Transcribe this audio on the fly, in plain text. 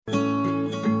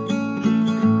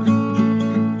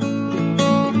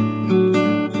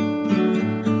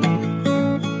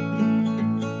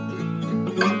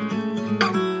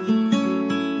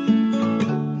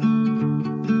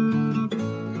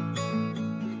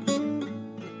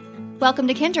Welcome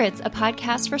to Kindreds, a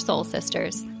podcast for soul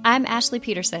sisters. I'm Ashley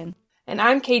Peterson. And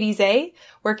I'm Katie Zay.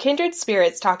 We're kindred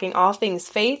spirits talking all things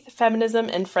faith, feminism,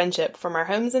 and friendship from our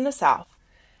homes in the South.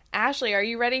 Ashley, are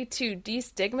you ready to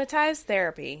destigmatize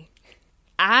therapy?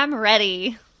 I'm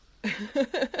ready.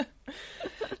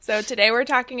 So today we're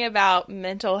talking about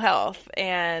mental health,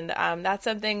 and that's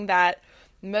something that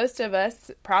most of us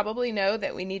probably know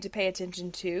that we need to pay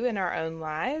attention to in our own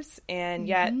lives, and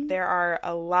yet there are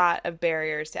a lot of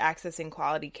barriers to accessing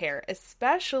quality care,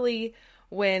 especially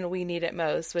when we need it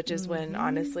most, which is when,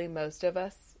 honestly, most of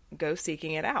us go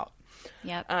seeking it out.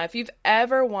 Yep. If you've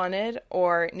ever wanted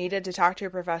or needed to talk to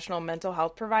a professional mental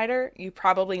health provider, you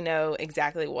probably know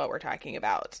exactly what we're talking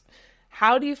about.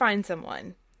 How do you find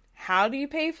someone? How do you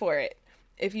pay for it?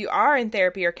 If you are in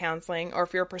therapy or counseling, or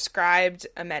if you're prescribed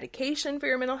a medication for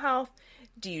your mental health,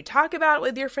 do you talk about it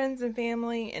with your friends and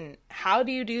family? And how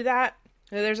do you do that?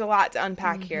 There's a lot to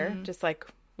unpack here, just like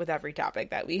with every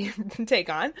topic that we take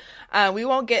on. We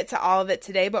won't get to all of it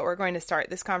today, but we're going to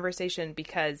start this conversation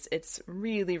because it's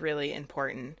really, really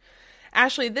important.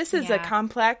 Ashley, this is a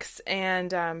complex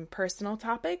and personal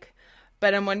topic,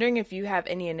 but I'm wondering if you have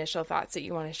any initial thoughts that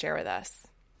you want to share with us.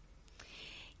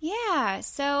 Yeah,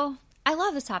 so I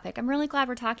love this topic. I'm really glad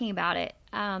we're talking about it.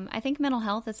 I think mental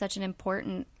health is such an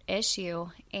important issue,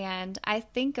 and I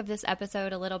think of this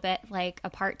episode a little bit like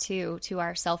a part 2 to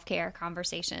our self-care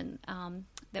conversation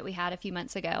that we had a few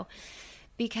months ago,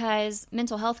 because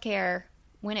mental health care,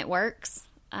 when it works,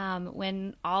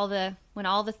 when all the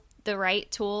right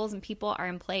tools and people are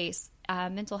in place,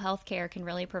 mental health care can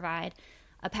really provide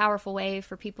a powerful way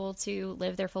for people to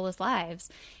live their fullest lives.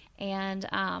 And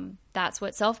that's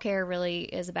what self-care really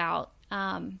is about.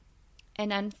 And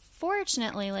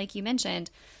unfortunately, like you mentioned,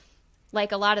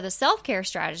 like a lot of the self-care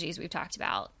strategies we've talked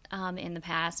about in the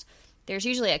past, there's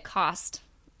usually a cost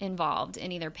involved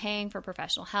in either paying for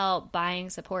professional help,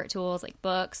 buying support tools like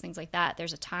books, things like that.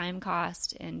 There's a time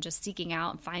cost in just seeking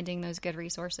out and finding those good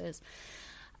resources.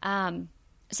 So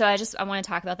I want to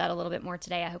talk about that a little bit more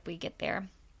today. I hope we get there.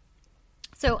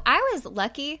 So I was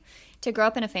lucky to grow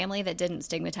up in a family that didn't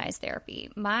stigmatize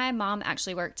therapy. My mom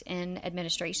actually worked in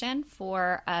administration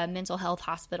for a mental health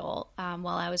hospital while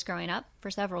I was growing up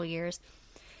for several years.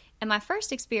 And my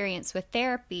first experience with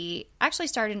therapy actually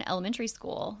started in elementary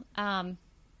school.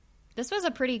 This was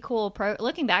a pretty cool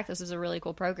looking back, this was a really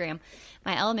cool program.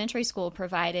 My elementary school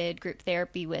provided group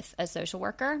therapy with a social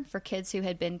worker for kids who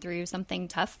had been through something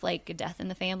tough, like a death in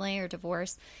the family or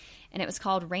divorce. And it was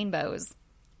called Rainbows.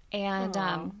 And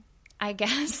I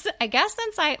guess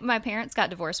since my parents got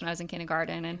divorced when I was in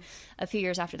kindergarten, and a few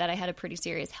years after that, I had a pretty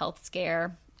serious health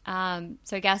scare.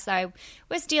 So I guess I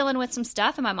was dealing with some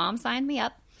stuff, and my mom signed me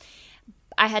up.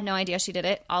 I had no idea she did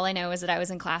it. All I know is that I was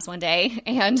in class one day,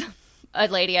 and a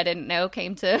lady I didn't know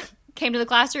came to the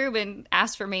classroom and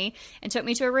asked for me and took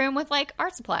me to a room with like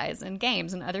art supplies and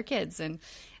games and other kids. And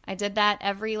I did that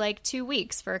every 2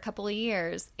 weeks for a couple of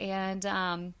years.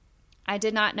 And I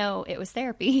did not know it was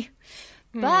therapy,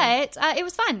 but it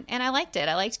was fun, and I liked it.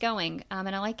 I liked going,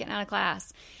 and I liked getting out of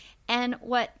class. And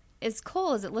what is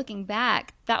cool is that looking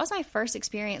back, that was my first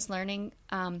experience learning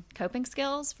coping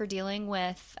skills for dealing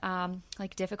with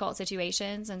difficult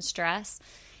situations and stress.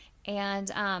 And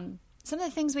some of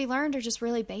the things we learned are just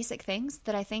really basic things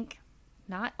that I think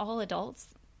not all adults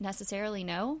necessarily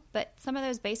know, but some of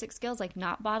those basic skills, like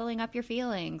not bottling up your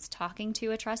feelings, talking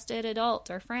to a trusted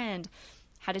adult or friend,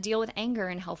 how to deal with anger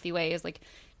in healthy ways, like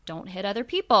don't hit other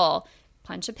people,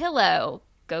 punch a pillow,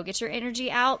 go get your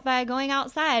energy out by going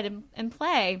outside and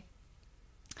play,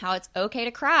 how it's okay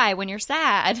to cry when you're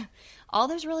sad. All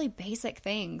those really basic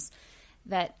things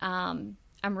that I'm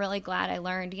really glad I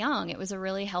learned young. It was a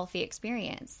really healthy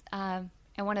experience. And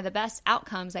one of the best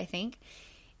outcomes, I think,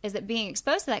 is that being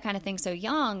exposed to that kind of thing so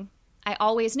young, I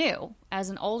always knew, as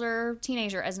an older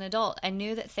teenager, as an adult, I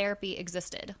knew that therapy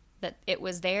existed, that it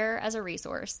was there as a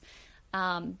resource.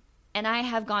 And I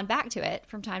have gone back to it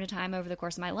from time to time over the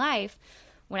course of my life.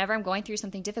 Whenever I'm going through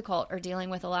something difficult or dealing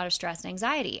with a lot of stress and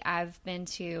anxiety, I've been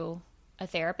to a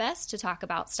therapist to talk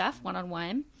about stuff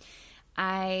one-on-one.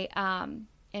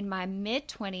 In my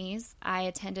mid-20s, I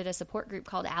attended a support group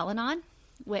called Al-Anon,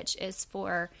 which is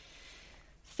for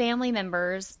family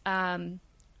members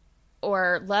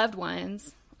or loved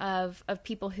ones of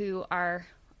people who are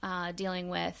dealing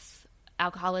with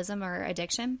alcoholism or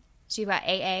addiction. So you've got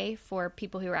AA for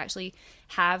people who actually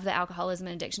have the alcoholism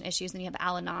and addiction issues, and you have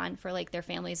Al-Anon for their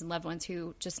families and loved ones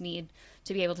who just need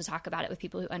to be able to talk about it with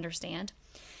people who understand.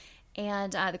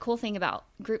 And the cool thing about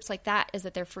groups like that is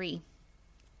that they're free.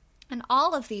 And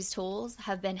all of these tools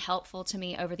have been helpful to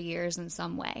me over the years in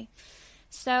some way.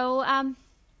 So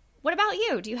what about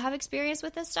you? Do you have experience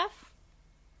with this stuff?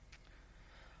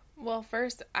 Well,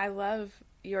 first, I love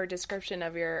your description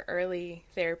of your early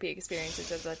therapy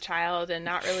experiences as a child and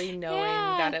not really knowing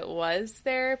that it was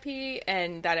therapy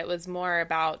and that it was more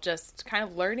about just kind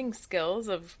of learning skills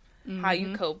of how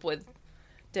you cope with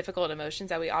difficult emotions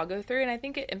that we all go through. And I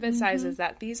think it emphasizes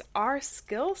that these are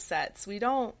skill sets. We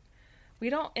don't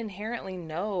inherently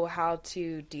know how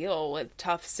to deal with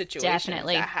tough situations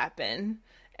that happen.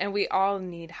 And we all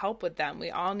need help with them. We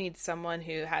all need someone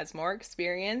who has more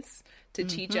experience to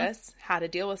teach us how to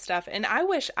deal with stuff. And I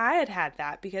wish I had had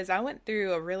that, because I went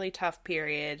through a really tough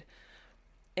period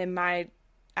in my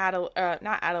not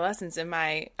adolescence, in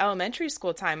my elementary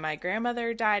school time. My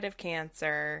grandmother died of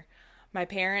cancer. My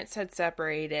parents had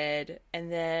separated,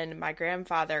 and then my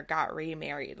grandfather got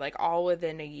remarried, like all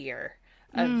within a year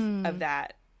of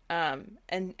that.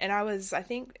 And I was, I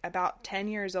think, about 10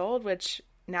 years old, which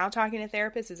now talking to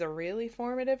therapists is a really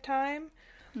formative time.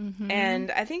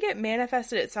 And I think it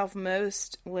manifested itself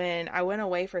most when I went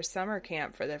away for summer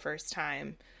camp for the first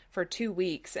time for 2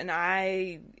 weeks, and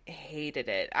I hated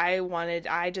it.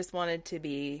 I just wanted to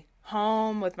be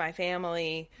home with my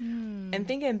family. And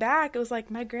thinking back, it was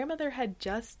like my grandmother had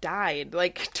just died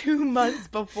like 2 months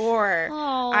before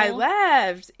I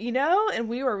left, and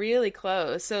we were really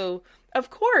close. So of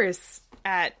course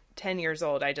at 10 years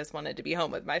old, I just wanted to be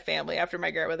home with my family after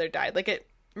my grandmother died. Like, it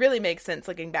really makes sense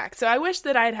looking back. So I wish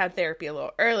that I'd had therapy a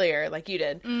little earlier, like you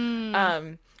did.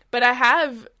 But I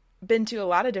have been to a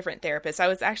lot of different therapists. I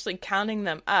was actually counting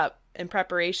them up in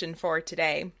preparation for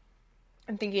today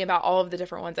and thinking about all of the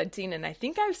different ones I'd seen. And I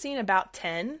think I've seen about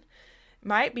 10,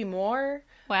 might be more.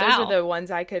 Wow. Those are the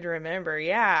ones I could remember.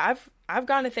 Yeah, I've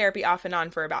gone to therapy off and on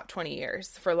for about 20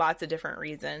 years for lots of different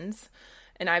reasons.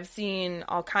 And I've seen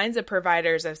all kinds of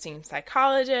providers. I've seen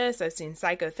psychologists, I've seen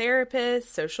psychotherapists,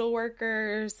 social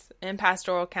workers, and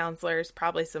pastoral counselors,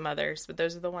 probably some others, but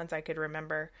those are the ones I could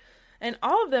remember. And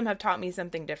all of them have taught me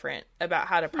something different about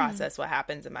how to process what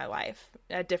happens in my life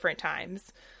at different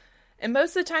times. And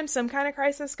most of the time, some kind of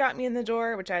crisis got me in the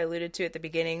door, which I alluded to at the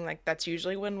beginning. Like, that's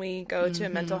usually when we go to a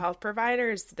mental health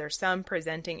provider. There's some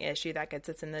presenting issue that gets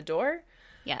us in the door.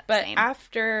 Yeah, but same.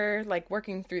 after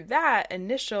working through that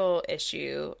initial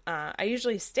issue, I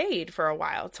usually stayed for a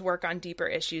while to work on deeper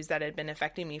issues that had been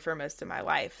affecting me for most of my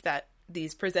life that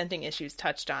these presenting issues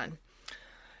touched on.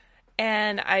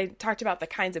 And I talked about the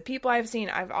kinds of people I've seen.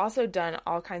 I've also done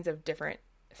all kinds of different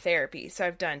therapy. So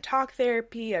I've done talk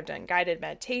therapy, I've done guided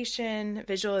meditation,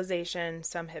 visualization,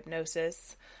 some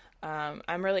hypnosis.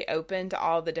 I'm really open to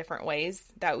all the different ways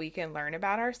that we can learn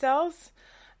about ourselves.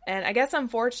 And I guess I'm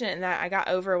fortunate in that I got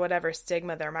over whatever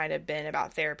stigma there might have been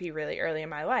about therapy really early in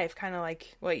my life, kind of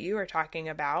like what you were talking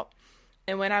about.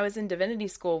 And when I was in divinity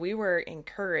school, we were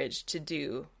encouraged to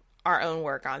do our own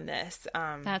work on this.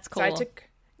 That's cool. So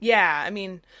I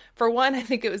mean, for one, I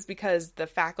think it was because the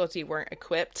faculty weren't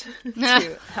equipped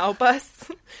to help us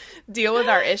deal with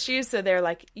our issues. So they're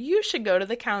like, you should go to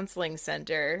the counseling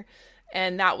center.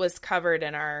 And that was covered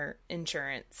in our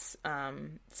insurance.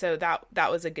 So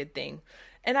that was a good thing.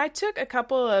 And I took a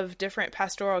couple of different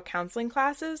pastoral counseling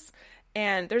classes,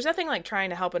 and there's nothing like trying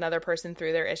to help another person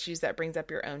through their issues that brings up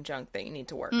your own junk that you need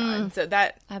to work on. So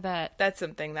I bet that's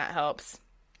something that helps.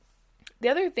 The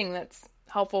other thing that's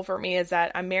helpful for me is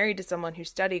that I'm married to someone who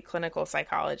studied clinical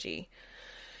psychology.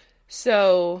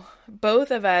 So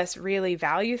both of us really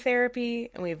value therapy,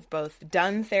 and we've both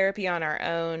done therapy on our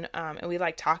own, and we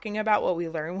like talking about what we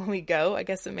learn when we go. I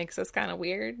guess it makes us kind of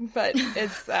weird, but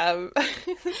it's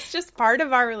it's just part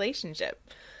of our relationship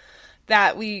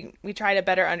that we try to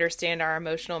better understand our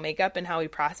emotional makeup and how we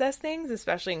process things,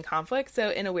 especially in conflict. So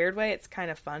in a weird way, it's kind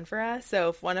of fun for us. So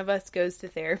if one of us goes to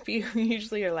therapy, we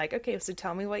usually are like, okay, so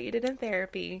tell me what you did in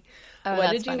therapy.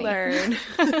 What did you learn?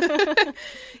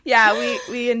 Yeah,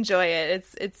 we enjoy it.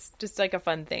 It's just like a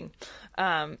fun thing.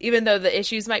 Even though the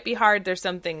issues might be hard, there's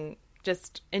something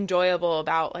just enjoyable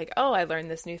about like, oh, I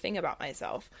learned this new thing about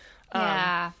myself.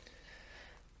 Yeah.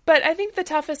 But I think the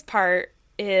toughest part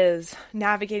is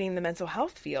navigating the mental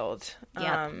health field.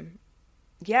 Yep.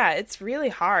 Yeah, it's really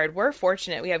hard. We're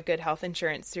fortunate we have good health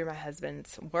insurance through my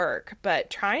husband's work, but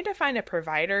trying to find a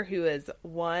provider who is,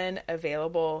 one,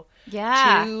 available,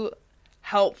 two,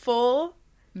 helpful,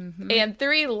 and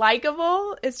three,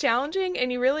 likable is challenging.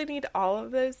 And you really need all of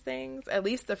those things, at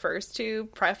least the first two,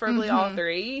 preferably all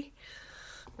three.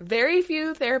 Very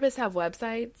few therapists have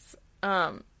websites.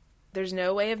 There's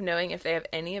no way of knowing if they have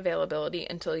any availability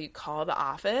until you call the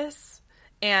office.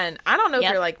 And I don't know if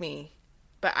you're like me,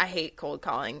 but I hate cold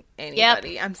calling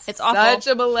anybody. I'm such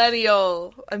a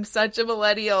millennial.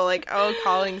 Like, oh,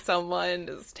 calling someone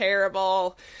is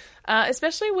terrible.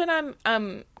 Especially when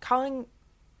I'm calling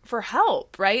for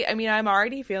help, right? I mean, I'm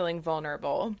already feeling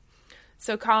vulnerable.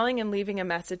 So calling and leaving a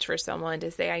message for someone to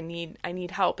say I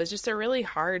need help is just a really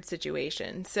hard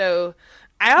situation. So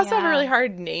I also have a really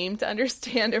hard name to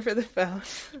understand over the phone.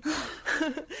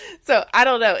 So I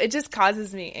don't know. It just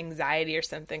causes me anxiety or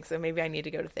something. So maybe I need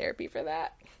to go to therapy for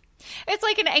that. It's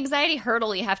like an anxiety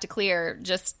hurdle you have to clear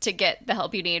just to get the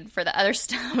help you need for the other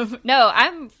stuff. No,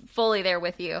 I'm fully there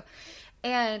with you.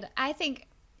 And I think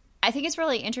it's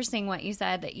really interesting what you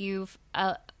said, that you've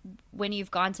when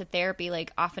you've gone to therapy,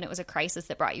 like often it was a crisis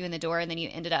that brought you in the door and then you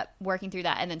ended up working through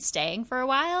that and then staying for a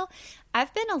while.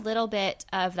 I've been a little bit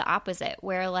of the opposite,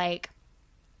 where like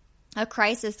a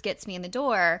crisis gets me in the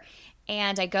door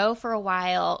and I go for a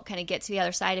while, kind of get to the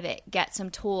other side of it, get some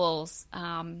tools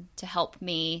to help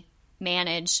me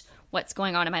manage what's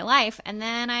going on in my life. And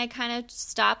then I kind of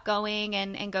stop going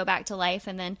and go back to life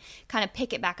and then kind of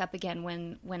pick it back up again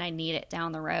when I need it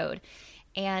down the road.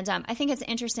 And I think it's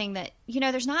interesting that,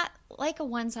 there's not like a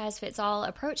one-size-fits-all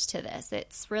approach to this.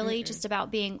 It's really just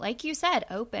about being, like you said,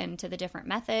 open to the different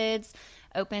methods,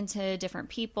 open to different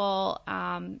people,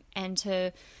 and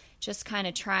to just kind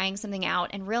of trying something out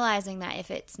and realizing that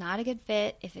if it's not a good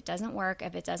fit, if it doesn't work,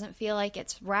 if it doesn't feel like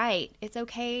it's right, it's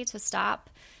okay to stop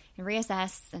and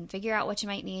reassess and figure out what you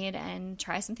might need and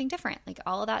try something different. Like,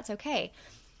 all of that's okay.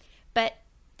 But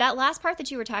that last part that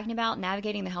you were talking about,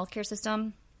 navigating the healthcare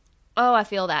system, oh, I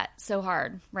feel that so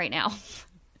hard right now.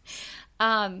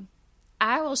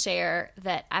 I will share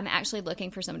that I'm actually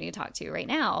looking for somebody to talk to right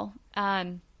now.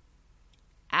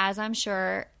 As I'm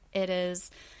sure it is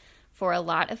for a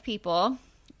lot of people,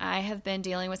 I have been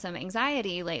dealing with some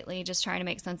anxiety lately, just trying to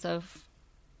make sense of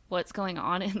what's going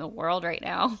on in the world right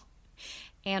now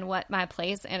and what my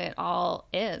place in it all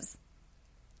is.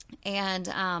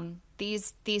 And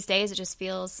these days, it just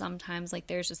feels sometimes like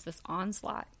there's just this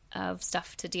onslaught of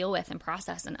stuff to deal with and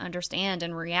process and understand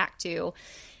and react to.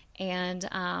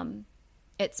 And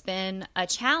it's been a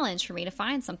challenge for me to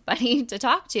find somebody to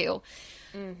talk to.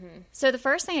 Mm-hmm. So the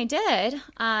first thing I did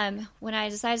when I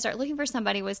decided to start looking for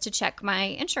somebody was to check my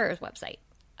insurer's website,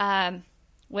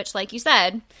 which, like you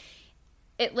said,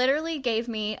 it literally gave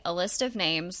me a list of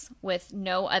names with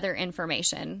no other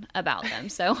information about them.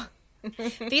 So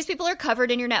these people are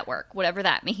covered in your network, whatever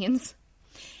that means.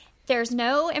 There's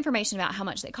no information about how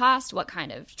much they cost, what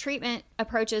kind of treatment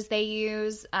approaches they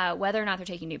use, whether or not they're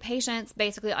taking new patients.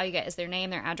 Basically, all you get is their name,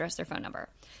 their address, their phone number.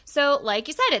 So like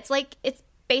you said, it's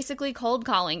basically cold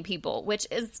calling people, which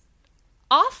is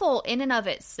awful in and of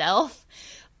itself.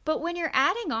 But when you're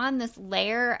adding on this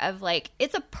layer of like,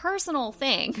 it's a personal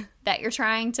thing that you're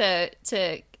trying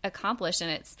to accomplish,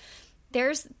 and it's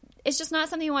just not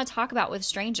something you want to talk about with a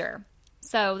stranger.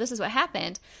 So this is what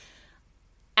happened.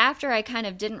 After I kind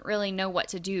of didn't really know what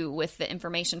to do with the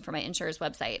information from my insurer's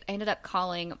website, I ended up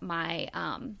calling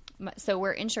so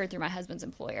we're insured through my husband's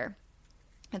employer.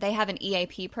 They have an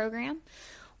EAP program,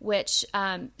 which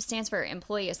stands for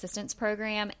Employee Assistance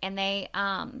Program. And they,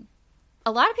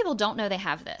 a lot of people don't know they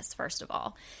have this, first of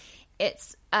all.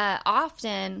 It's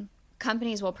often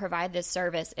companies will provide this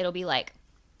service. It'll be like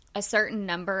a certain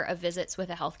number of visits with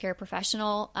a healthcare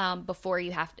professional before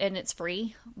you have, and it's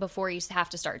free, before you have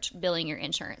to start billing your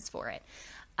insurance for it.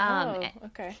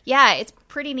 Okay. Yeah, it's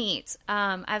pretty neat.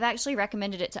 I've actually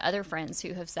recommended it to other friends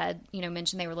who have said,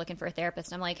 mentioned they were looking for a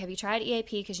therapist. I'm like, have you tried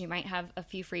EAP? Because you might have a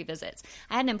few free visits.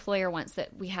 I had an employer once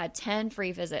that we had 10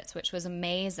 free visits, which was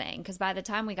amazing. Because by the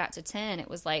time we got to 10, it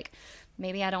was like,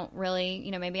 maybe I don't really,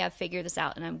 maybe I've figured this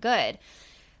out and I'm good.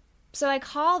 So I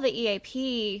call the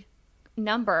EAP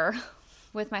number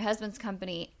with my husband's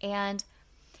company, and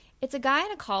it's a guy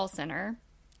in a call center,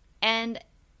 and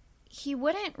he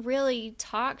wouldn't really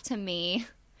talk to me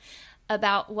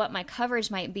about what my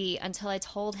coverage might be until I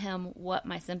told him what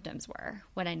my symptoms were,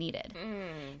 what I needed.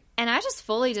 And I just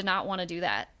fully did not want to do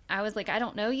that. I was like, I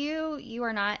don't know you.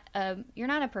 You're not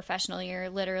a professional. You're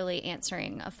literally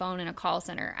answering a phone in a call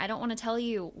center. I don't want to tell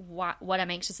you what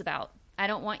I'm anxious about. I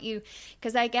don't want you,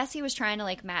 because I guess he was trying to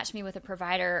like match me with a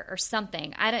provider or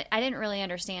something. I didn't really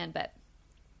understand, but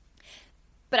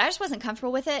I just wasn't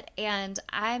comfortable with it. And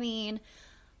I mean,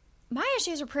 my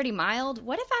issues are pretty mild.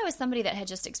 What if I was somebody that had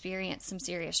just experienced some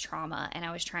serious trauma and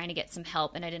I was trying to get some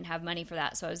help and I didn't have money for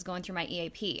that, so I was going through my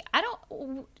EAP?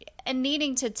 And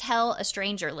needing to tell a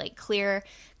stranger, like clear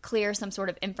some sort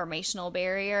of informational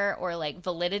barrier or like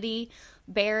validity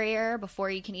barrier before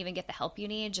you can even get the help you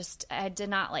need. I did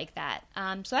not like that.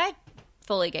 So I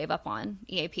fully gave up on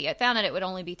EAP. I found out it would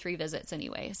only be 3 visits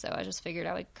anyway, so I just figured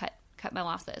I would cut my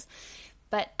losses.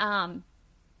 But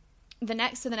the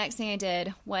next thing I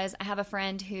did was, I have a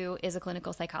friend who is a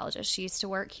clinical psychologist. She used to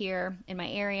work here in my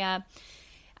area.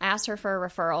 I asked her for a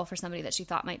referral for somebody that she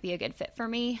thought might be a good fit for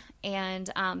me. And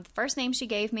the first name she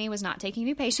gave me was not taking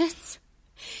new patients.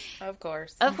 Of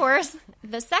course. Of course.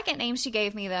 The second name she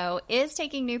gave me, though, is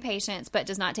taking new patients, but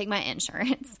does not take my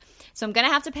insurance. So I'm going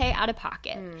to have to pay out of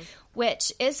pocket,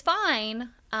 which is fine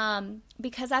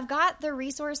because I've got the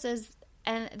resources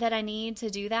that I need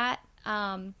to do that.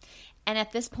 And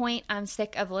at this point, I'm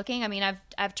sick of looking. I mean,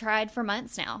 I've tried for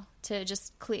months now to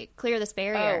just clear this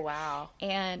barrier. Oh, wow.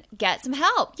 And get some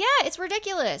help. Yeah, it's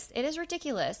ridiculous. It is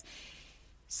ridiculous.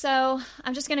 So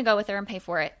I'm just going to go with her and pay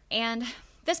for it. And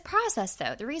this process,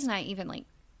 though, the reason I even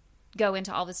go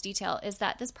into all this detail is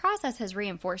that this process has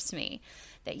reinforced me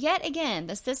that yet again,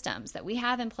 the systems that we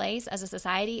have in place as a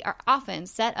society are often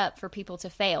set up for people to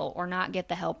fail or not get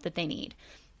the help that they need.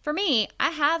 For me,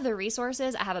 I have the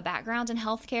resources. I have a background in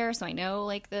healthcare, so I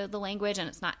know the language, and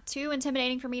it's not too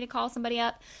intimidating for me to call somebody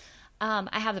up.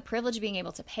 I have the privilege of being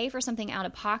able to pay for something out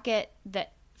of pocket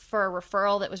for a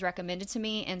referral that was recommended to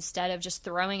me instead of just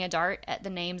throwing a dart at the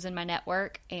names in my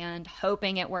network and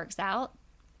hoping it works out.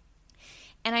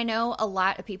 And I know a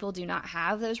lot of people do not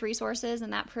have those resources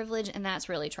and that privilege, and that's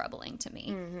really troubling to me.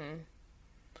 Mm-hmm.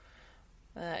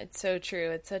 It's so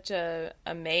true. It's such a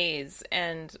maze.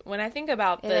 And when I think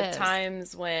about the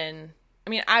times when, I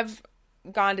mean, I've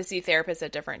gone to see therapists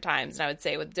at different times, and I would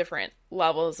say with different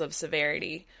levels of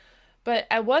severity. But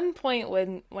at one point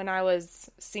when I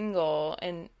was single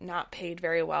and not paid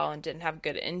very well and didn't have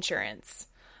good insurance,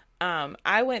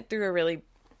 I went through a really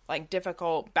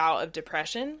difficult bout of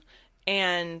depression.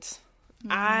 And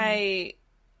I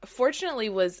fortunately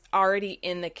was already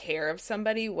in the care of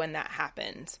somebody when that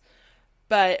happened.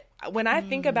 But when I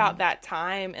think about that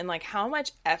time and how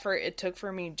much effort it took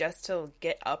for me just to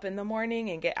get up in the morning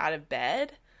and get out of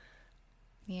bed,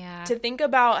 to think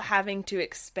about having to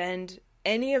expend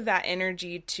any of that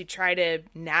energy to try to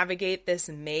navigate this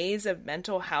maze of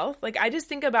mental health, I just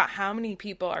think about how many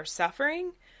people are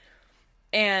suffering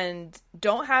and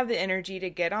don't have the energy to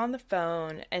get on the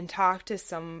phone and talk to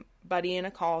somebody in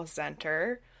a call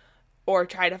center or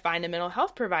try to find a mental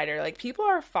health provider. People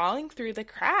are falling through the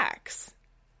cracks.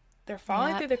 They're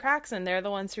falling through the cracks, and they're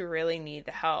the ones who really need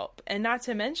the help. And not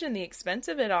to mention the expense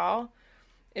of it all.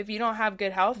 If you don't have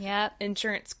good health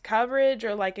insurance coverage,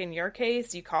 or in your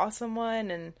case, you call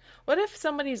someone, and what if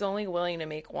somebody's only willing to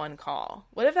make one call?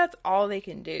 What if that's all they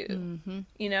can do? Mm-hmm.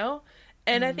 You know?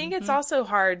 And I think it's also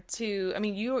hard to, I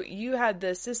mean, you had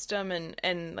the system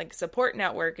and support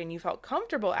network, and you felt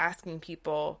comfortable asking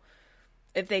people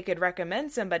if they could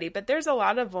recommend somebody, but there's a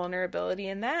lot of vulnerability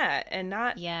in that, and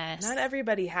not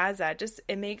everybody has that.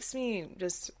 It makes me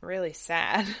just really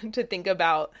sad to think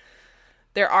about.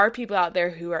 There are people out there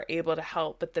who are able to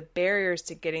help, but the barriers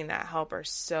to getting that help are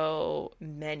so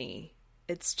many.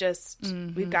 It's just,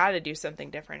 we've got to do something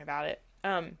different about it.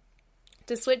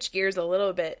 To switch gears a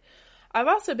little bit, I've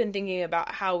also been thinking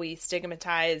about how we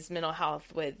stigmatize mental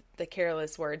health with the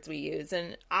careless words we use.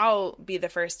 And I'll be the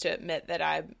first to admit that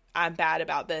I'm bad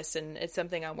about this, and it's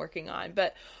something I'm working on.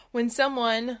 But when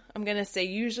someone, I'm going to say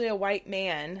usually a white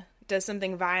man, does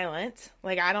something violent,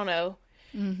 I don't know,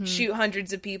 shoot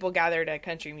hundreds of people gathered at a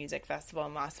country music festival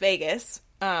in Las Vegas.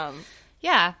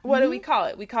 What do we call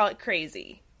it? We call it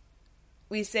crazy.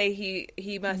 We say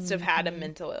he must have had a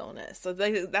mental illness. So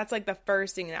that's the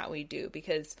first thing that we do,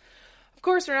 because of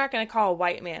course we're not going to call a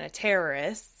white man a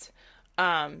terrorist.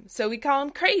 So we call him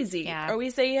crazy, or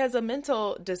we say he has a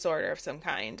mental disorder of some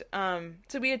kind.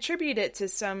 So we attribute it to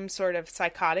some sort of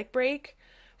psychotic break,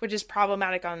 which is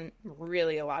problematic on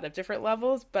really a lot of different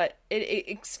levels, but it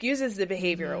excuses the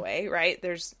behavior away, right?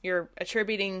 You're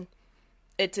attributing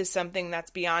it to something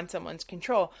that's beyond someone's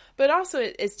control, but also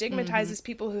it stigmatizes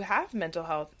people who have mental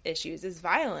health issues as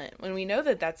violent, when we know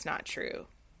that that's not true.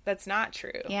 That's not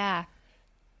true. Yeah.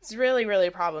 It's really,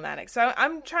 really problematic. So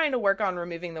I'm trying to work on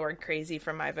removing the word crazy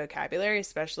from my vocabulary,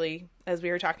 especially as we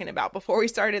were talking about before we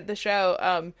started the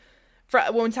show,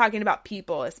 when talking about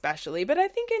people especially. But I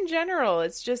think in general,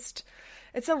 it's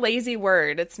a lazy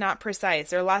word. It's not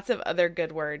precise. There are lots of other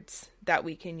good words that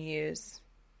we can use.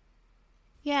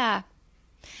 Yeah,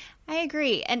 I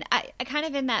agree. And I kind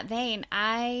of in that vein,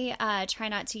 I try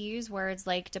not to use words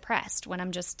like depressed when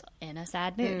I'm just in a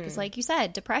sad mood. Because like you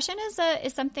said, depression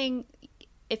is something,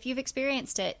 if you've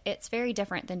experienced it, it's very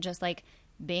different than just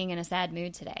being in a sad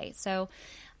mood today. So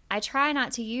I try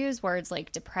not to use words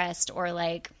like depressed, or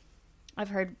I've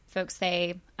heard folks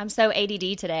say, I'm so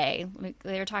ADD today.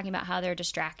 They're talking about how they're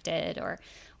distracted or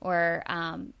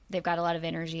they've got a lot of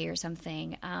energy or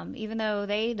something, even though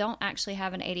they don't actually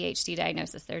have an ADHD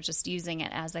diagnosis. They're just using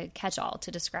it as a catch-all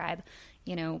to describe,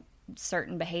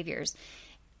 certain behaviors.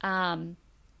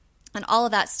 And all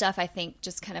of that stuff, I think,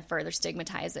 just kind of further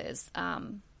stigmatizes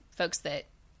folks that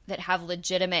have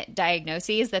legitimate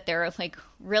diagnoses, that they're like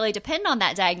really depend on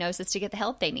that diagnosis to get the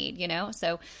help they need, you know?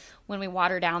 So when we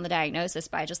water down the diagnosis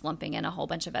by just lumping in a whole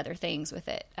bunch of other things with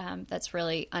it, that's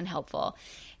really unhelpful.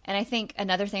 And I think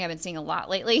another thing I've been seeing a lot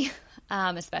lately,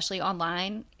 especially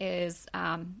online, is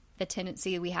the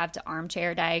tendency we have to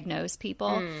armchair diagnose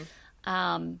people.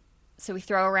 So we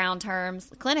throw around terms,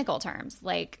 clinical terms,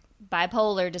 like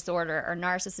bipolar disorder or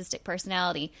narcissistic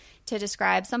personality to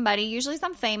describe somebody, usually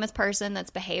some famous person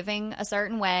that's behaving a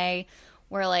certain way.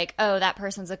 We're like, oh, that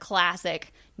person's a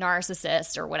classic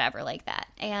narcissist or whatever like that.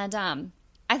 And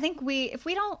I think if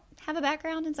we don't have a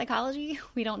background in psychology,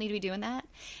 we don't need to be doing that.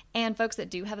 And folks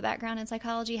that do have a background in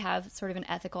psychology have sort of an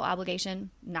ethical obligation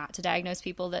not to diagnose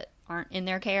people that aren't in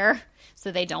their care,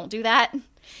 so they don't do that.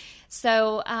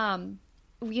 So,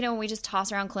 when we just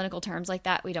toss around clinical terms like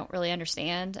that, we don't really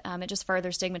understand. It just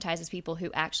further stigmatizes people who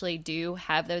actually do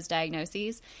have those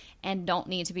diagnoses and don't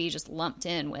need to be just lumped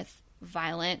in with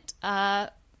violent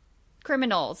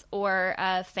criminals or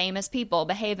famous people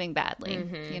behaving badly.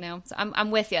 So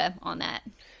I'm with you on that.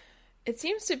 It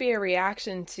seems to be a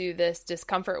reaction to this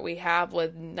discomfort we have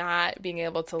with not being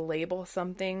able to label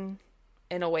something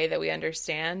in a way that we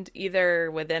understand,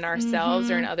 either within ourselves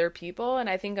or in other people. And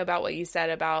I think about what you said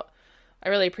about, I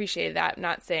really appreciated that. I'm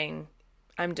not saying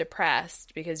I'm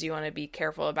depressed, because you want to be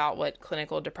careful about what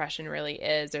clinical depression really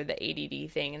is, or the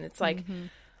ADD thing. And it's like,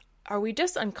 are we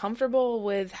just uncomfortable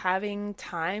with having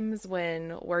times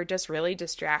when we're just really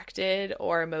distracted,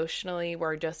 or emotionally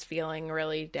we're just feeling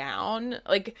really down,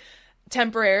 like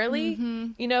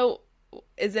temporarily?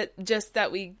 Is it just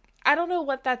that I don't know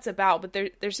what that's about, but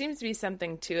there seems to be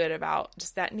something to it about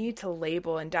just that need to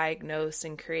label and diagnose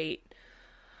and create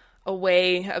a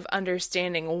way of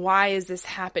understanding why is this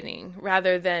happening,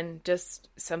 rather than just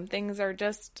some things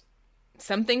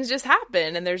just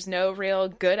happen and there's no real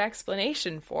good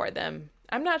explanation for them.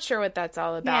 I'm not sure what that's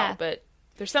all about, but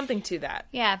there's something to that.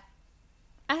 Yeah.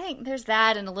 I think there's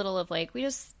that, and a little of like, we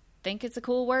just think it's a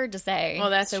cool word to say. Well,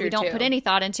 that's true, so we don't put any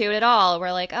thought into it at all.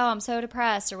 We're like, oh, I'm so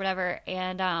depressed or whatever.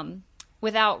 And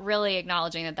without really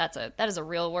acknowledging that is a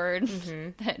real word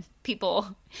that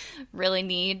people really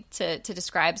need to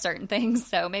describe certain things.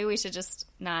 So maybe we should just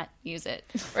not use it.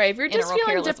 Right. If you're just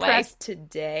feeling depressed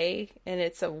today and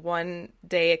it's a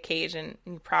one-day occasion,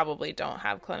 you probably don't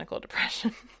have clinical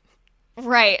depression.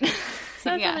 Right. It's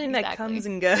not something that comes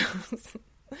and goes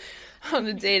on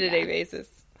a day-to-day basis.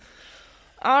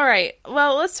 All right.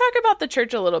 Well, let's talk about the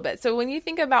church a little bit. So when you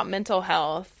think about mental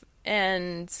health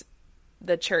and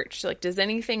the church, like, does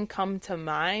anything come to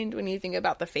mind when you think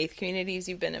about the faith communities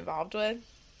you've been involved with?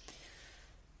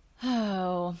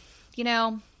 Oh,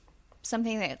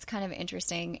 something that's kind of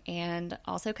interesting and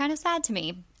also kind of sad to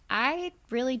me. I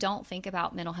really don't think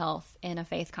about mental health in a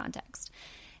faith context.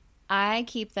 I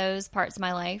keep those parts of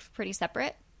my life pretty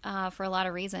separate for a lot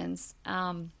of reasons.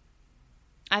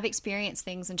 I've experienced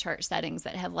things in church settings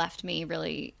that have left me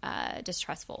really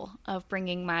distrustful of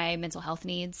bringing my mental health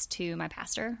needs to my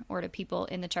pastor or to people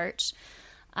in the church.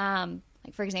 Like,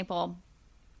 for example,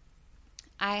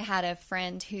 I had a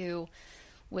friend who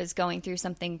was going through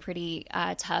something pretty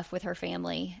tough with her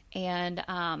family, and it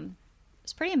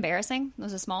was pretty embarrassing. It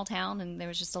was a small town, and there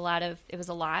was just a lot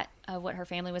of what her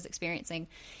family was experiencing.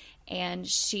 And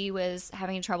she was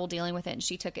having trouble dealing with it, and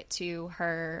she took it to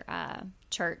her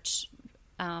church,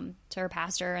 to her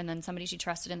pastor, and then somebody she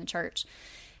trusted in the church,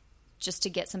 just to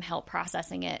get some help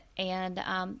processing it. And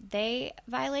they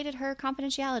violated her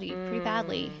confidentiality pretty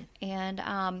badly. And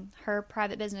her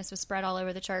private business was spread all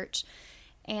over the church.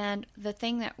 And the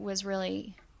thing that was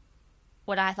really,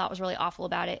 what I thought was really awful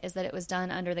about it, is that it was done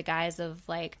under the guise of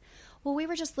like, well, we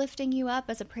were just lifting you up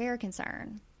as a prayer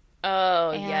concern.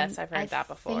 Oh, and yes, I've heard that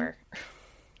before.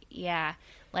 Yeah,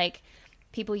 like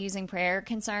people using prayer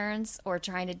concerns or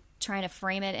trying to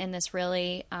frame it in this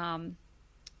really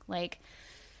like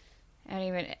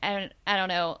I don't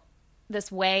know,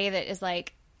 this way that is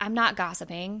like, I'm not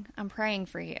gossiping, I'm praying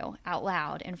for you out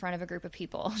loud in front of a group of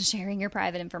people, sharing your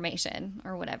private information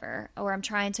or whatever, or I'm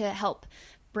trying to help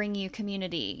bring you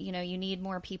community, you need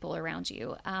more people around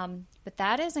you. But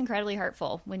that is incredibly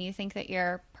hurtful when you think that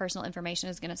your personal information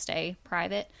is going to stay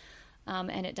private,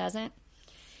 and it doesn't.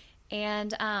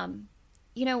 And,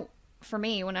 for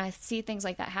me, when I see things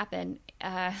like that happen,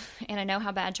 and I know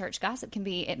how bad church gossip can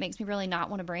be, it makes me really not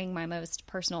want to bring my most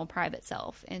personal, private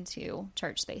self into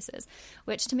church spaces,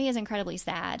 which to me is incredibly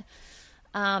sad.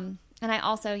 And I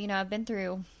also, I've been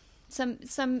through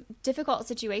some difficult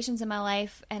situations in my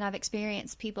life, and I've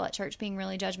experienced people at church being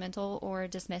really judgmental or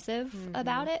dismissive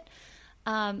about it.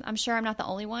 I'm sure I'm not the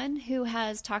only one who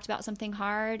has talked about something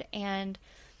hard and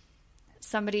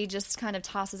somebody just kind of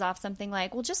tosses off something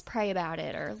like, well, just pray about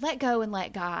it, or let go and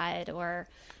let God, or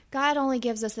God only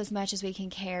gives us as much as we can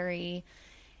carry.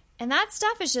 And that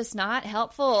stuff is just not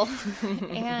helpful.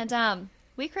 And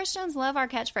we Christians love our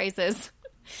catchphrases.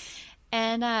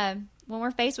 And when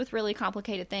we're faced with really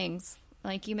complicated things,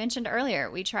 like you mentioned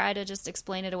earlier, we try to just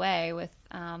explain it away with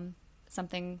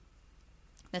something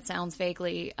that sounds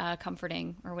vaguely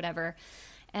comforting or whatever.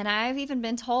 And I've even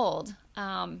been told,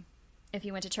 if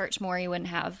you went to church more, you wouldn't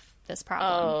have this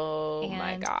problem. Oh,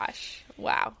 my gosh.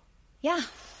 Wow. Yeah.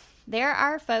 There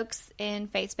are folks in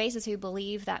faith spaces who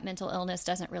believe that mental illness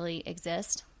doesn't really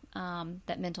exist,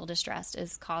 that mental distress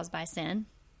is caused by sin.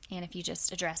 And if you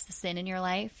just address the sin in your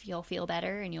life, you'll feel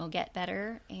better and you'll get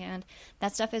better. And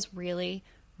that stuff is really,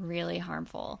 really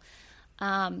harmful.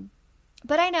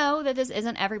 But I know that this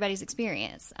isn't everybody's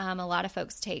experience. A lot of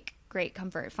folks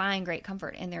find great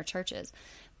comfort in their churches.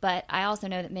 But I also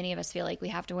know that many of us feel like we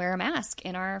have to wear a mask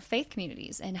in our faith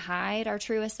communities and hide our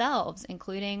truest selves,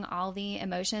 including all the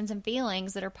emotions and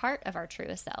feelings that are part of our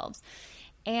truest selves.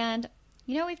 And,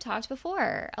 we've talked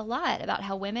before a lot about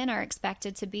how women are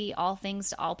expected to be all things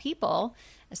to all people,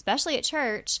 especially at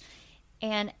church,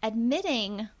 and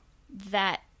admitting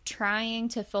that trying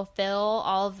to fulfill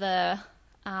all of the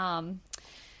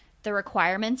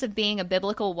requirements of being a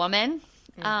biblical woman,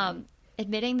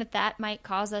 admitting that might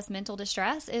cause us mental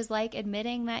distress is like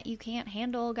admitting that you can't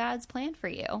handle God's plan for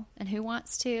you. And who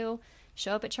wants to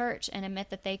show up at church and admit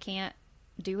that they can't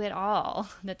do it all,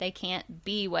 that they can't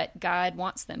be what God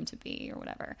wants them to be or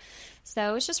whatever.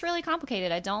 So it's just really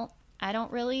complicated. I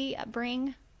don't really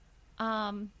bring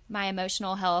my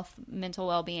emotional health, mental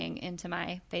well-being into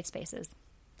my faith spaces.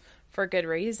 For good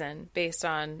reason, based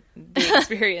on the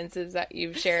experiences that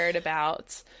you've shared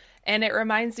about. And it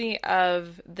reminds me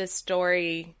of the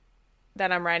story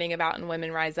that I'm writing about in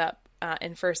Women Rise Up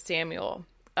in 1 Samuel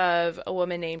of a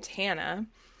woman named Hannah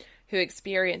who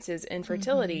experiences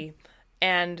infertility.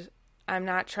 And I'm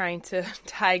not trying to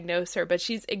diagnose her, but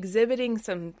she's exhibiting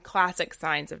some classic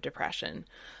signs of depression,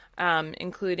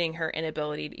 including her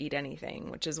inability to eat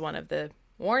anything, which is one of the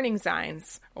warning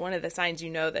signs, or one of the signs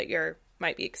that you're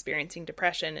might be experiencing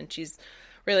depression. And she's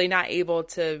really not able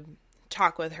to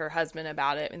talk with her husband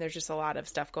about it, and there's just a lot of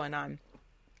stuff going on.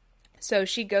 So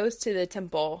she goes to the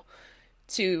temple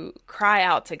to cry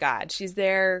out to God. She's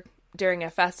there during a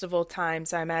festival time,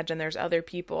 so I imagine there's other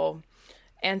people.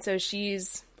 And so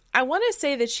I want to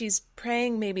say that she's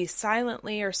praying maybe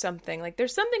silently or something. Like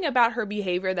there's something about her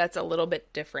behavior that's a little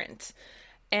bit different.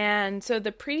 And so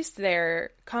the priest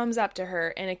there comes up to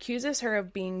her and accuses her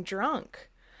of being drunk.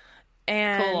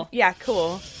 And cool. Yeah,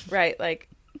 cool. Right. Like,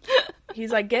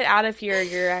 he's like, get out of here.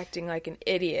 You're acting like an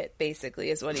idiot,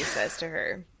 basically, is what he says to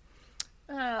her.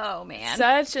 Oh, man.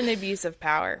 Such an abuse of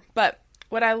power. But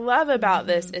what I love about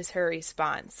this is her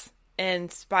response. In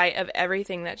spite of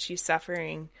everything that she's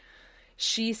suffering,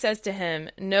 she says to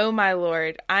him, "No, my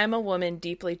lord, I am a woman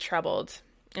deeply troubled,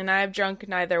 and I have drunk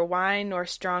neither wine nor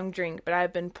strong drink, but I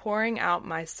have been pouring out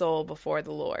my soul before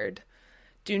the Lord.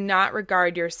 Do not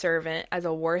regard your servant as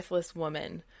a worthless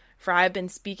woman, for I have been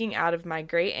speaking out of my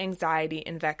great anxiety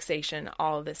and vexation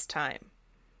all this time."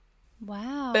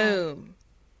 Wow. Boom.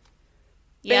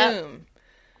 Yep. Boom.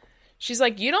 She's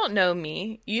like, you don't know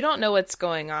me. You don't know what's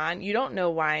going on. You don't know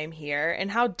why I'm here.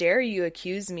 And how dare you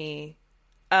accuse me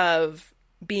of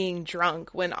being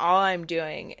drunk when all I'm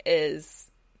doing is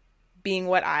being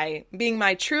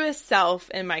my truest self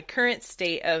in my current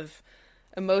state of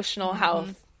emotional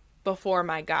health before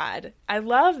my God. I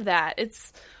love that.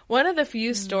 It's one of the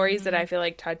few stories that I feel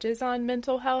like touches on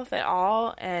mental health at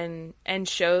all and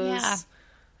shows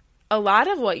a lot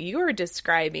of what you were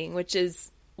describing, which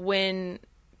is when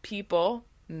people,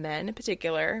 men in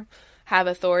particular, have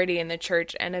authority in the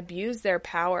church and abuse their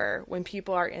power when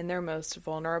people are in their most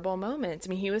vulnerable moments. I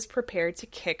mean, he was prepared to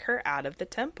kick her out of the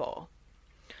temple.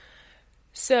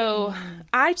 So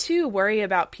I too worry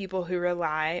about people who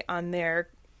rely on their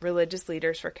religious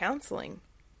leaders for counseling.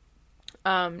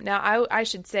 Now, I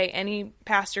should say any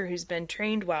pastor who's been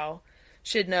trained well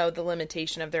should know the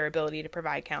limitation of their ability to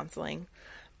provide counseling.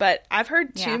 But I've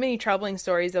heard too many troubling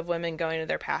stories of women going to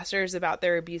their pastors about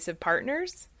their abusive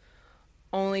partners,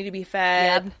 only to be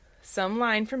fed some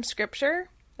line from scripture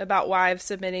about wives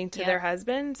submitting to their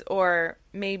husbands, or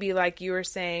maybe like you were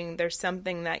saying, there's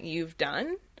something that you've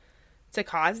done to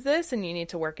cause this and you need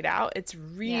to work it out. It's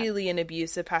really an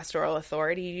abuse of pastoral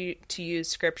authority to use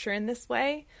scripture in this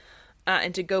way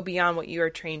and to go beyond what you are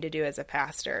trained to do as a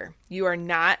pastor. You are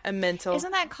not a mental...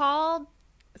 Isn't that called...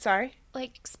 Sorry?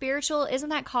 like spiritual, isn't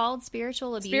that called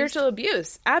spiritual abuse? Spiritual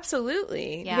abuse,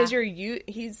 absolutely. Yeah. Because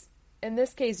he's in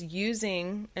this case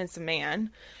using, and it's a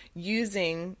man,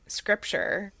 using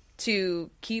scripture to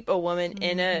keep a woman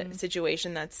in a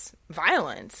situation that's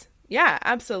violent. Yeah,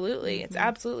 absolutely. It's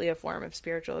absolutely a form of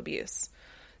spiritual abuse.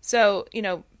 So,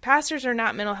 pastors are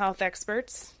not mental health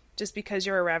experts just because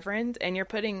you're a reverend and you're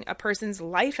putting a person's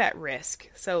life at risk.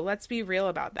 So let's be real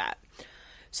about that.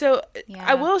 So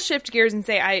I will shift gears and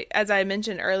say, as I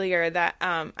mentioned earlier, that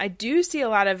I do see a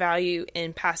lot of value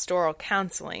in pastoral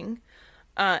counseling.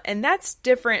 And that's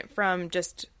different from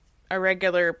just a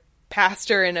regular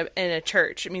pastor in a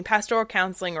church. I mean, pastoral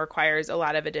counseling requires a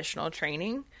lot of additional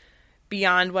training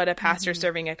beyond what a pastor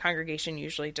serving a congregation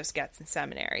usually just gets in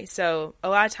seminary. So a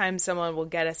lot of times someone will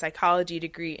get a psychology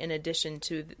degree in addition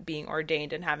to being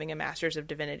ordained and having a master's of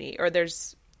divinity. Or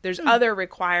there's other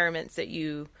requirements that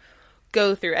you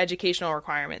go through, educational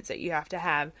requirements that you have to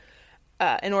have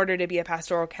in order to be a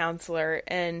pastoral counselor.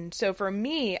 And so for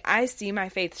me, I see my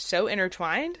faith so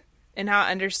intertwined in how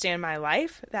I understand my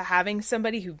life that having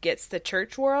somebody who gets the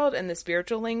church world and the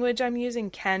spiritual language I'm using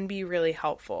can be really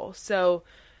helpful. So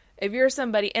if you're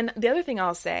somebody, and the other thing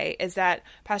I'll say is that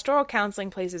pastoral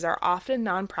counseling places are often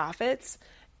nonprofits,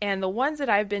 and the ones that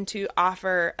I've been to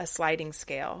offer a sliding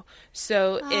scale.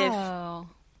 So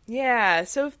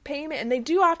if payment, and they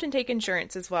do often take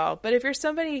insurance as well, but if you're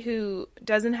somebody who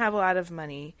doesn't have a lot of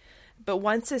money, but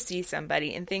wants to see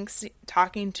somebody and thinks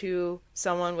talking to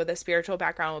someone with a spiritual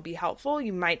background will be helpful,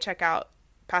 you might check out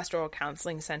pastoral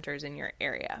counseling centers in your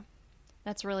area.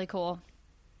 That's really cool.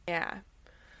 Yeah.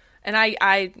 And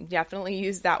I definitely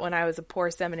used that when I was a poor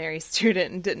seminary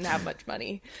student and didn't have much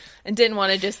money and didn't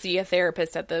want to just see a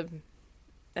therapist at the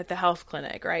health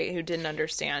clinic, right, who didn't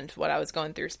understand what I was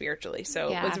going through spiritually. So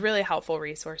it was a really helpful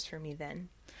resource for me then.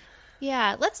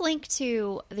 Yeah, let's link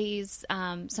to these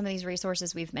some of these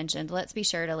resources we've mentioned. Let's be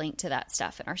sure to link to that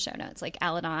stuff in our show notes, like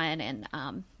Al-Anon,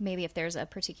 and maybe if there's a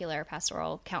particular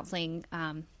pastoral counseling,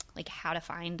 like how to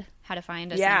find a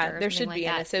center. Yeah, there should be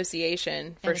an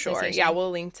association for sure. Yeah, we'll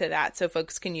link to that so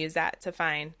folks can use that to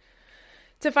find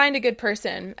a good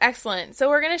person. Excellent. So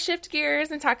we're going to shift gears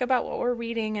and talk about what we're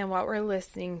reading and what we're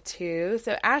listening to.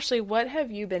 So Ashley, what have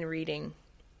you been reading?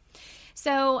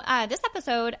 So this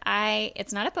episode,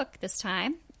 it's not a book this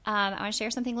time. I want to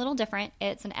share something a little different.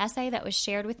 It's an essay that was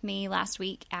shared with me last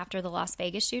week after the Las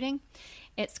Vegas shooting.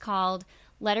 It's called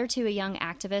Letter to a Young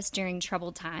Activist During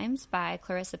Troubled Times by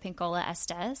Clarissa Pinkola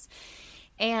Estes.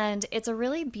 And it's a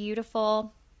really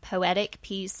beautiful, poetic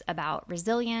piece about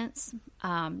resilience,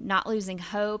 not losing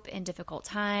hope in difficult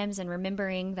times, and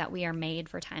remembering that we are made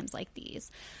for times like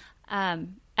these.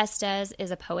 Estes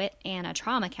is a poet and a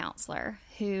trauma counselor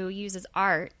who uses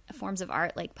art, forms of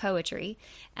art like poetry,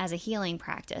 as a healing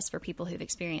practice for people who've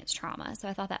experienced trauma. So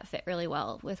I thought that fit really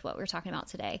well with what we're talking about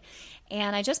today.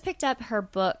 And I just picked up her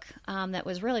book that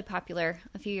was really popular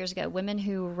a few years ago, Women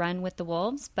Who Run with the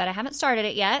Wolves, but I haven't started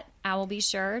it yet. I will be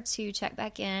sure to check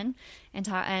back in and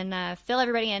fill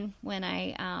everybody in when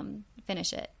I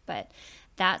finish it. But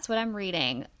that's what I'm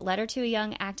reading, Letter to a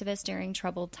Young Activist During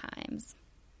Troubled Times.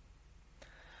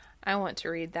 I want to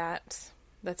read that.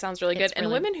 That sounds really good. And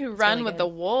Women Who Run really with the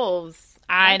Wolves.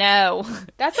 I know.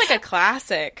 That's like a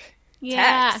classic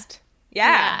text.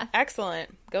 Yeah.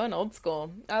 Excellent. Going old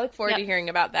school. I look forward to hearing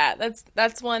about that.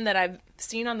 That's one that I've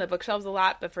seen on the bookshelves a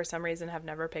lot, but for some reason have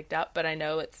never picked up. But I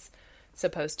know it's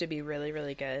supposed to be really,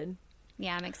 really good.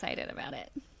 Yeah, I'm excited about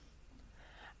it.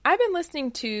 I've been listening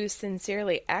to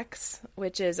Sincerely X,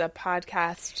 which is a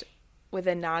podcast with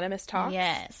anonymous talks.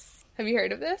 Yes. Have you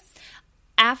heard of this?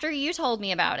 After you told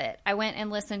me about it, I went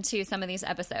and listened to some of these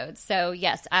episodes. So,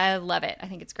 yes, I love it. I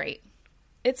think it's great.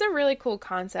 It's a really cool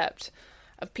concept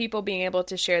of people being able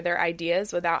to share their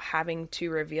ideas without having to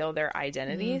reveal their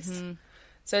identities. Mm-hmm.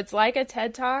 So it's like a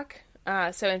TED Talk.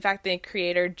 So, in fact, the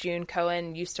creator, June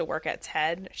Cohen, used to work at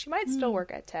TED. She might still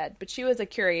work at TED, but she was a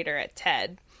curator at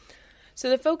TED.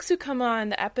 So the folks who come on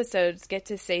the episodes get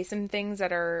to say some things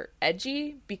that are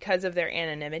edgy because of their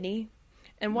anonymity.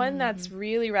 And one that's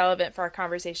really relevant for our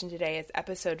conversation today is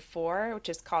episode 4, which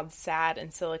is called Sad in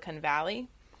Silicon Valley.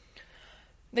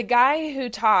 The guy who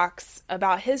talks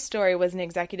about his story was an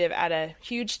executive at a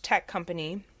huge tech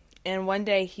company, and one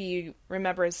day he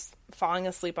remembers falling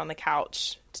asleep on the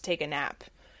couch to take a nap,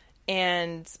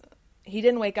 and he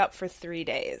didn't wake up for 3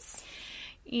 days.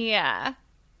 Yeah.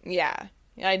 Yeah.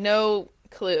 I had no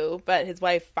clue, but his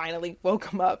wife finally woke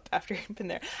him up after he'd been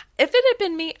there. If it had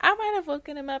been me, I might have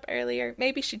woken him up earlier.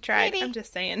 Maybe she tried. Maybe. I'm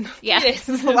just saying. Yeah. 3 days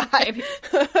is a lot.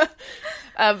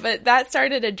 But that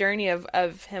started a journey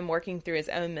of him working through his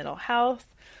own mental health,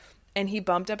 and he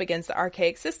bumped up against the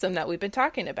archaic system that we've been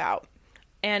talking about.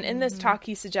 And in this talk,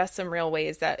 he suggests some real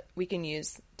ways that we can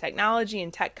use technology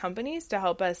and tech companies to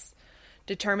help us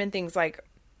determine things like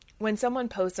when someone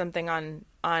posts something on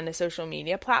a social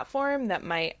media platform that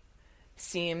might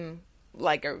seem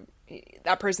like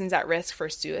that person's at risk for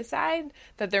suicide,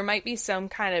 that there might be some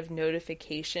kind of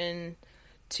notification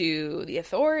to the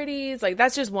authorities. Like,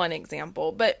 that's just one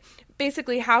example. But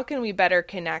basically, how can we better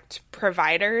connect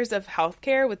providers of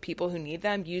healthcare with people who need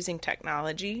them using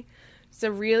technology? It's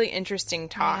a really interesting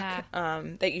talk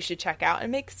that you should check out. It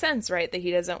makes sense, right, that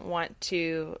he doesn't want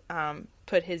to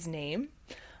put his name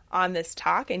on this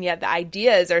talk, and yet the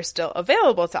ideas are still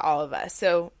available to all of us.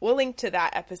 So we'll link to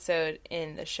that episode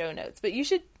in the show notes. But you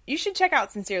should check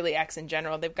out Sincerely X in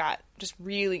general. They've got just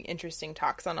really interesting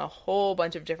talks on a whole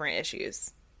bunch of different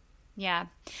issues. Yeah.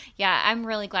 I'm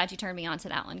really glad you turned me on to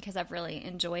that one because I've really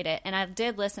enjoyed it. And I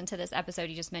did listen to this episode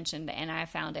you just mentioned, and I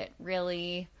found it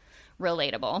really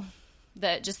relatable.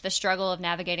 The struggle of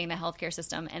navigating the healthcare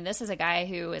system. And this is a guy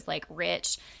who is like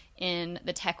rich in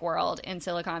the tech world in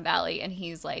Silicon Valley. And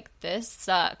he's like, this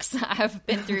sucks. I've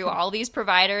been through all these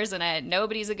providers and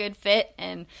nobody's a good fit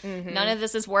and none of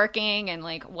this is working. And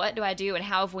like, what do I do? And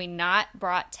how have we not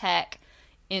brought tech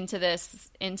into this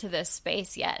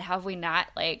space yet? How have we not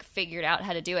like figured out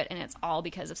how to do it? And it's all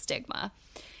because of stigma.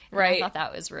 Right. And I thought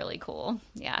that was really cool.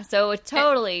 Yeah. So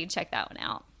totally check that one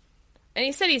out. And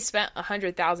he said he spent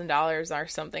 $100,000 or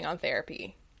something on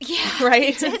therapy. Yeah. Right?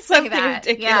 He did it's say something that.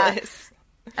 ridiculous. Yeah.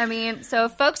 I mean, so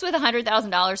folks with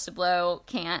 $100,000 to blow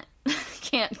can't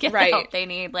get the help they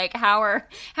need. Like, how are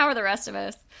the rest of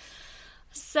us?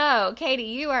 So, Katie,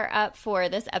 you are up for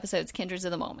this episode's Kindreds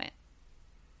of the Moment.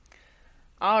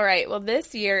 All right. Well,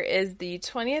 this year is the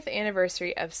 20th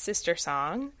anniversary of Sister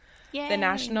Song, Yay. the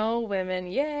National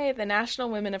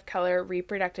Women of Color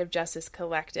Reproductive Justice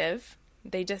Collective.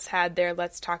 They just had their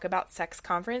Let's Talk About Sex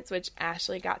conference, which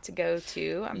Ashley got to go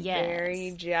to. I'm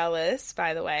very jealous,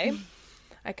 by the way.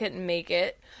 I couldn't make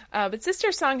it. But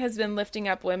Sister Song has been lifting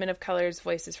up women of color's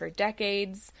voices for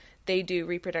decades. They do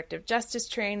reproductive justice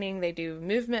training. They do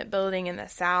movement building in the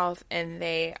South, and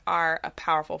they are a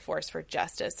powerful force for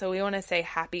justice. So we want to say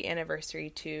happy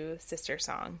anniversary to Sister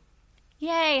Song.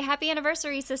 Yay, happy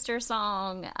anniversary, Sister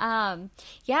Song.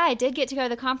 Yeah, I did get to go to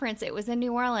the conference. It was in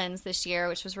New Orleans this year,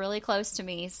 which was really close to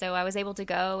me. So I was able to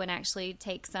go and actually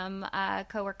take some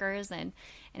coworkers, and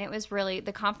it was really,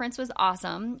 the conference was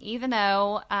awesome, even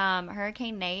though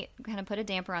Hurricane Nate kind of put a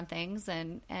damper on things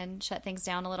and shut things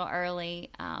down a little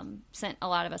early, sent a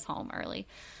lot of us home early.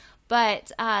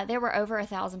 But there were over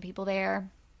 1,000 people there.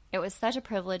 It was such a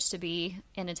privilege to be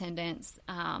in attendance.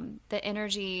 The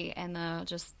energy and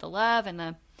the love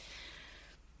and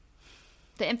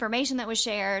the information that was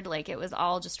shared, like, it was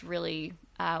all just really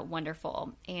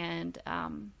wonderful. And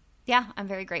I'm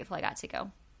very grateful I got to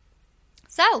go.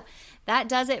 So that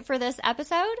does it for this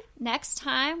episode. Next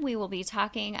time, we will be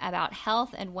talking about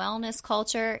health and wellness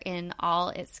culture in all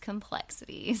its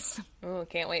complexities. Oh,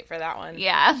 can't wait for that one.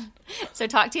 Yeah. So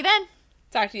talk to you then.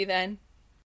 Talk to you then.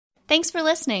 Thanks for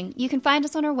listening. You can find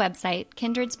us on our website,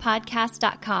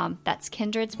 kindredspodcast.com. That's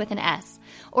Kindreds with an S.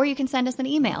 Or you can send us an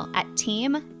email at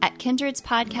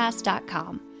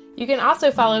team@kindredspodcast.com. You can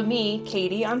also follow me,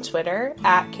 Katie, on Twitter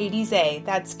at KatieZeh.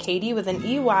 That's Katie with an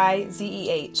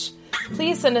EYZEH.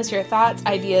 Please send us your thoughts,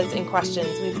 ideas, and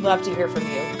questions. We'd love to hear from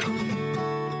you.